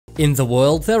In the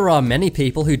world, there are many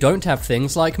people who don't have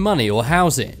things like money or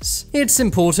houses. It's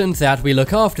important that we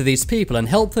look after these people and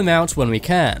help them out when we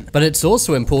can, but it's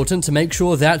also important to make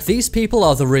sure that these people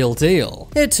are the real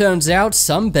deal. It turns out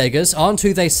some beggars aren't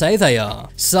who they say they are.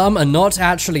 Some are not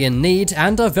actually in need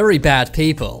and are very bad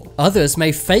people. Others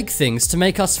may fake things to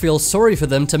make us feel sorry for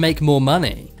them to make more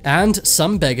money. And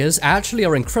some beggars actually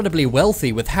are incredibly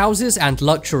wealthy with houses and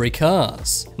luxury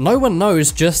cars. No one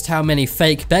knows just how many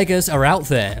fake beggars are out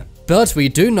there, but we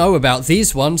do know about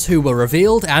these ones who were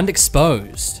revealed and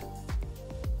exposed.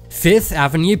 Fifth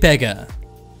Avenue Beggar.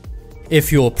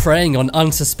 If you're preying on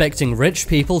unsuspecting rich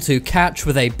people to catch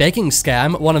with a begging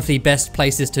scam, one of the best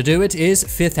places to do it is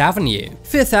Fifth Avenue.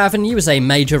 Fifth Avenue is a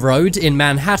major road in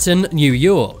Manhattan, New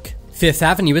York. Fifth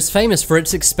Avenue is famous for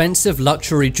its expensive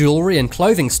luxury jewelry and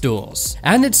clothing stores,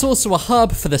 and it's also a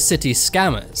hub for the city's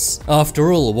scammers.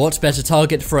 After all, what better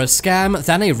target for a scam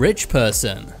than a rich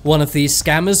person? One of these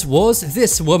scammers was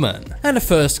this woman. At a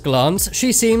first glance,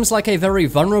 she seems like a very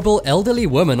vulnerable elderly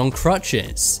woman on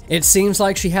crutches. It seems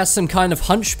like she has some kind of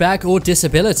hunchback or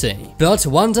disability. But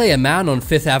one day a man on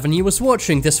Fifth Avenue was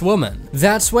watching this woman.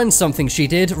 That's when something she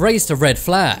did raised a red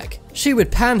flag. She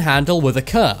would panhandle with a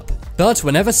cup. But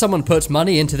whenever someone put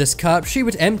money into this cup, she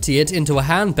would empty it into a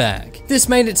handbag. This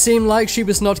made it seem like she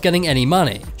was not getting any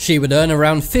money. She would earn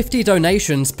around 50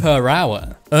 donations per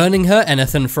hour, earning her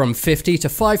anything from $50 to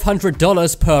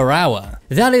 $500 per hour.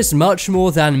 That is much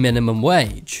more than minimum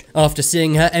wage. After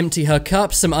seeing her empty her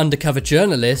cup, some undercover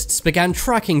journalists began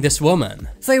tracking this woman.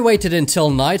 They waited until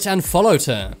night and followed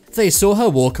her. They saw her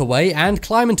walk away and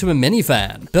climb into a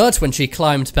minivan, but when she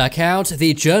climbed back out,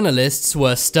 the journalists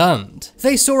were stunned.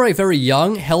 They saw a very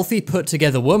young, healthy,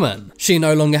 put-together woman. She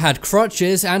no longer had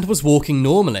crutches and was walking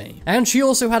normally, and she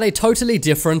also had a totally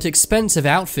different, expensive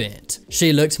outfit.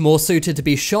 She looked more suited to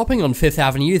be shopping on Fifth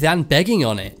Avenue than begging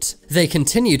on it. They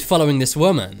continued following this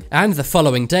woman, and the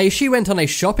following day she went on a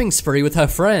shopping spree with her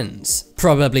friends,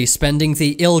 probably spending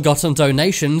the ill-gotten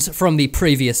donations from the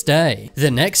previous day. The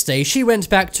next day she went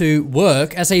back to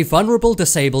work as a vulnerable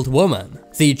disabled woman.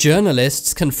 The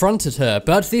journalists confronted her,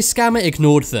 but the scammer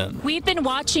ignored them. We've been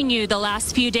watching you the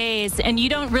last few days, and you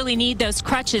don't really need those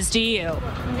crutches, do you?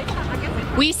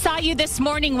 We saw you this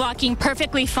morning walking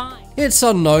perfectly fine. It's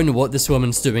unknown what this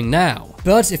woman's doing now,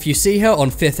 but if you see her on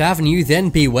Fifth Avenue, then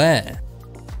beware.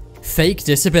 Fake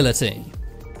disability.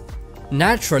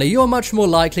 Naturally, you're much more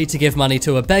likely to give money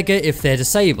to a beggar if they're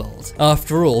disabled.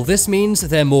 After all, this means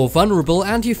they're more vulnerable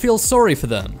and you feel sorry for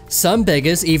them. Some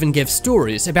beggars even give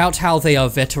stories about how they are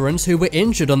veterans who were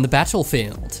injured on the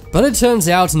battlefield. But it turns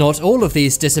out not all of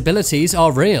these disabilities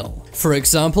are real. For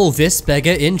example, this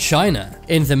beggar in China.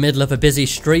 In the middle of a busy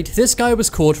street, this guy was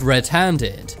caught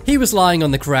red-handed. He was lying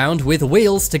on the ground with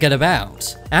wheels to get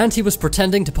about, and he was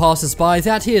pretending to passers-by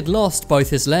that he had lost both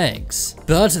his legs.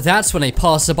 But that's when a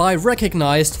passerby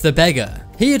recognized the beggar.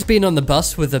 He had been on the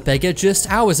bus with the beggar just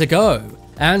hours ago,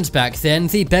 and back then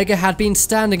the beggar had been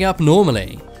standing up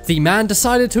normally. The man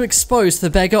decided to expose the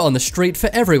beggar on the street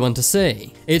for everyone to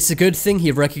see. It's a good thing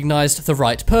he recognized the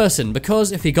right person,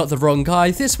 because if he got the wrong guy,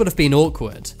 this would have been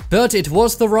awkward. But it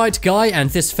was the right guy,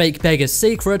 and this fake beggar's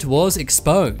secret was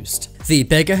exposed. The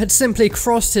beggar had simply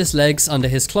crossed his legs under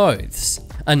his clothes.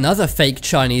 Another fake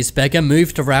Chinese beggar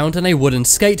moved around on a wooden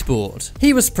skateboard.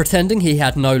 He was pretending he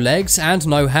had no legs and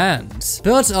no hands.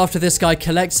 But after this guy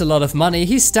collects a lot of money,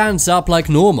 he stands up like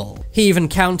normal. He even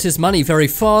counts his money very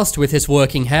fast with his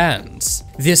working hands.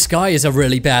 This guy is a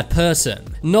really bad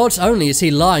person. Not only is he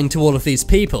lying to all of these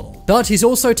people, but he's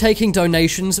also taking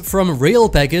donations from real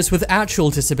beggars with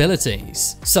actual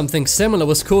disabilities. Something similar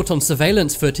was caught on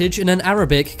surveillance footage in an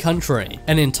Arabic country.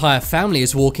 An entire family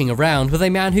is walking around with a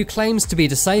man who claims to be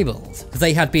disabled.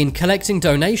 They had been collecting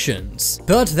donations,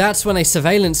 but that's when a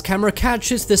surveillance camera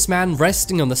catches this man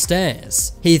resting on the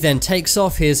stairs. He then takes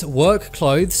off his work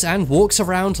clothes and walks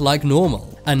around like normal.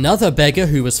 Another beggar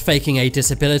who was faking a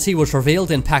disability was revealed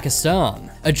in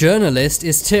Pakistan. A journalist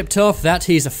is tipped off that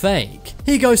he's a fake.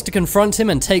 He goes to confront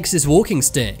him and takes his walking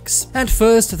sticks. At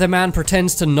first, the man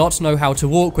pretends to not know how to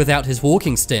walk without his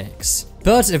walking sticks,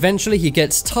 but eventually he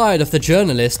gets tired of the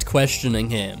journalist questioning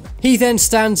him. He then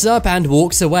stands up and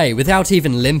walks away without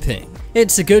even limping.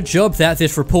 It's a good job that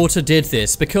this reporter did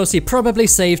this, because he probably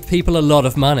saved people a lot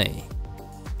of money.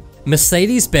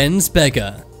 Mercedes-Benz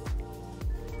beggar.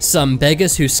 Some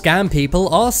beggars who scam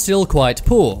people are still quite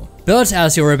poor. But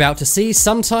as you're about to see,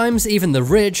 sometimes even the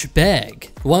rich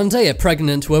beg. One day a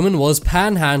pregnant woman was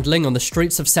panhandling on the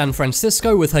streets of San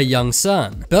Francisco with her young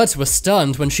son, but was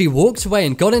stunned when she walked away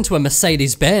and got into a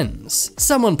Mercedes-Benz.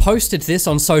 Someone posted this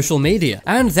on social media,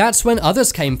 and that's when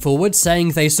others came forward saying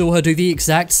they saw her do the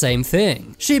exact same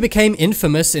thing. She became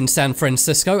infamous in San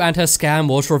Francisco and her scam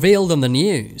was revealed on the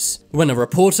news. When a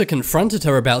reporter confronted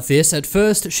her about this, at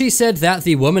first she said that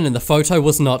the woman in the photo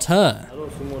was not her.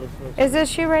 Is this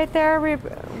she right there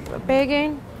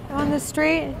begging on the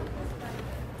street?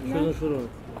 No.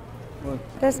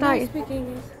 That's not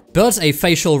you. But a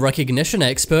facial recognition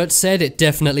expert said it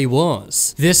definitely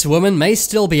was. This woman may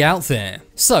still be out there.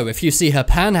 So if you see her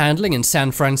panhandling in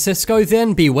San Francisco,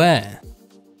 then beware.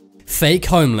 Fake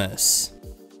homeless.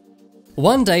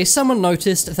 One day, someone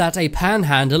noticed that a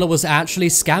panhandler was actually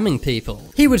scamming people.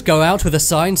 He would go out with a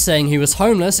sign saying he was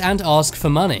homeless and ask for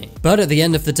money. But at the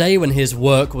end of the day, when his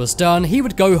work was done, he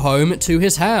would go home to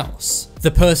his house. The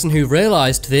person who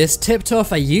realized this tipped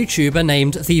off a YouTuber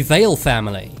named the Vale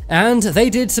family, and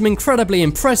they did some incredibly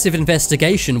impressive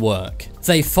investigation work.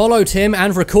 They followed him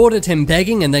and recorded him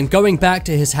begging and then going back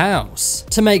to his house.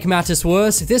 To make matters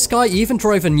worse, this guy even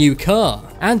drove a new car,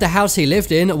 and the house he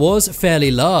lived in was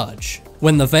fairly large.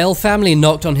 When the Vale family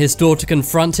knocked on his door to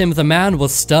confront him, the man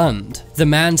was stunned. The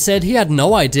man said he had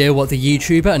no idea what the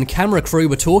YouTuber and camera crew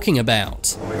were talking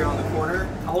about. Over here on the corner,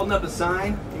 holding up a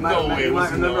sign. You might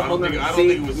I don't think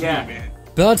it was me, man.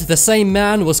 But the same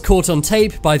man was caught on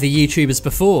tape by the YouTubers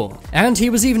before, and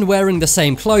he was even wearing the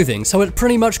same clothing, so it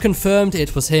pretty much confirmed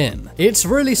it was him. It's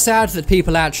really sad that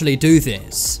people actually do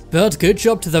this, but good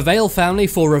job to the Vale family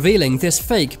for revealing this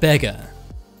fake beggar.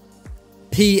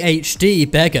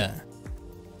 PhD beggar.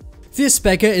 This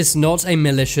beggar is not a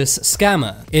malicious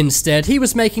scammer. Instead, he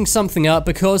was making something up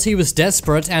because he was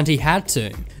desperate and he had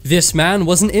to. This man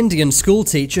was an Indian school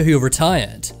teacher who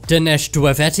retired. Dinesh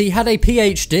Dwivedi had a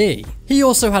PhD. He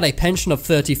also had a pension of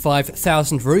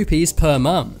 35,000 rupees per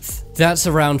month. That's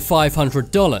around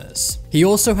 $500. He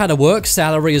also had a work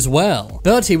salary as well,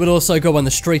 but he would also go on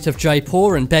the street of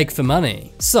Jaipur and beg for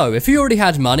money. So if he already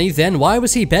had money, then why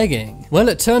was he begging? Well,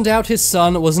 it turned out his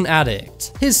son was an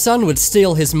addict. His son would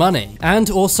steal his money, and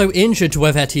also injure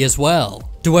Dwivedi as well.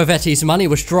 Dwivedi's money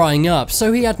was drying up,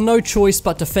 so he had no choice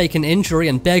but to fake an injury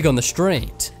and beg on the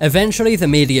street. Eventually, the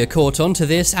media caught on to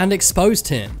this and exposed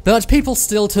him, but people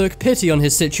still took pity on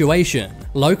his situation.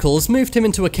 Locals moved him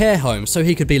into a care home so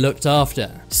he could be looked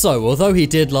after. So, although he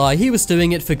did lie, he was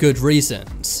doing it for good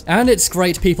reasons. And it's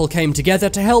great people came together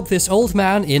to help this old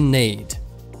man in need.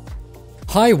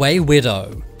 Highway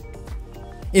widow.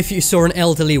 If you saw an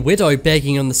elderly widow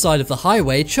begging on the side of the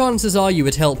highway, chances are you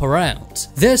would help her out.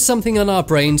 There's something on our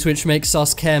brains which makes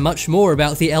us care much more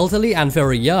about the elderly and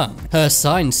very young. Her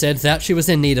sign said that she was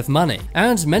in need of money,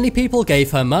 and many people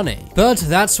gave her money. But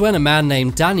that's when a man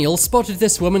named Daniel spotted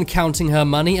this woman counting her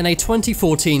money in a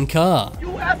 2014 car.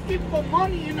 You asking for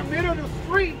money in the middle of the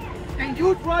street, and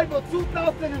you drive a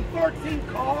 2013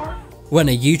 car? When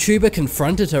a YouTuber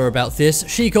confronted her about this,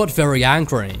 she got very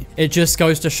angry. It just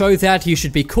goes to show that you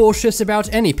should be cautious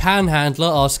about any panhandler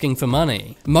asking for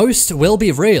money. Most will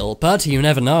be real, but you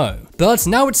never know. But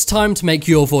now it's time to make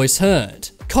your voice heard.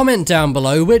 Comment down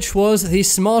below which was the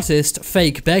smartest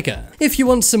fake beggar. If you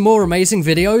want some more amazing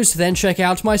videos, then check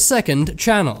out my second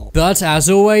channel. But as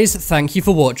always, thank you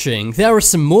for watching. There are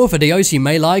some more videos you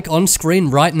may like on screen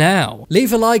right now.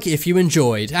 Leave a like if you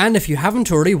enjoyed, and if you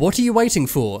haven't already, what are you waiting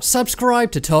for?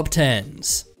 Subscribe to Top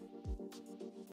 10s.